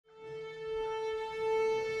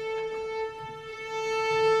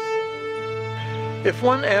If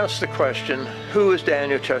one asks the question, who is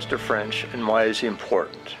Daniel Chester French and why is he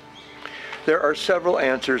important? There are several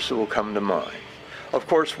answers that will come to mind. Of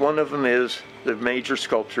course, one of them is the major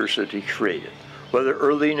sculptures that he created, whether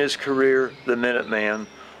early in his career, the Minuteman,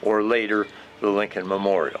 or later, the Lincoln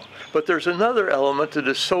Memorial. But there's another element that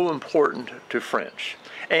is so important to French,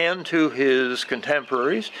 and to his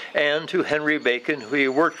contemporaries, and to Henry Bacon, who he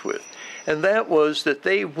worked with, and that was that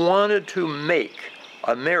they wanted to make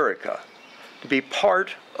America to be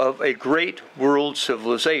part of a great world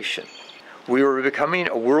civilization. We were becoming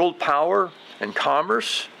a world power in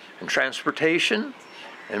commerce, in transportation,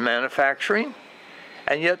 in manufacturing,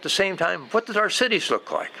 and yet at the same time, what did our cities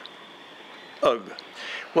look like? Ugh.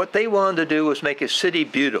 What they wanted to do was make a city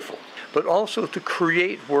beautiful, but also to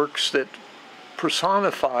create works that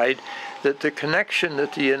personified that the connection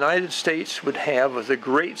that the United States would have with the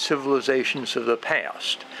great civilizations of the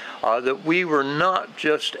past. That we were not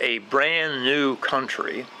just a brand new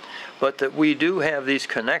country, but that we do have these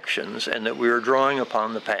connections and that we are drawing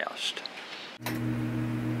upon the past.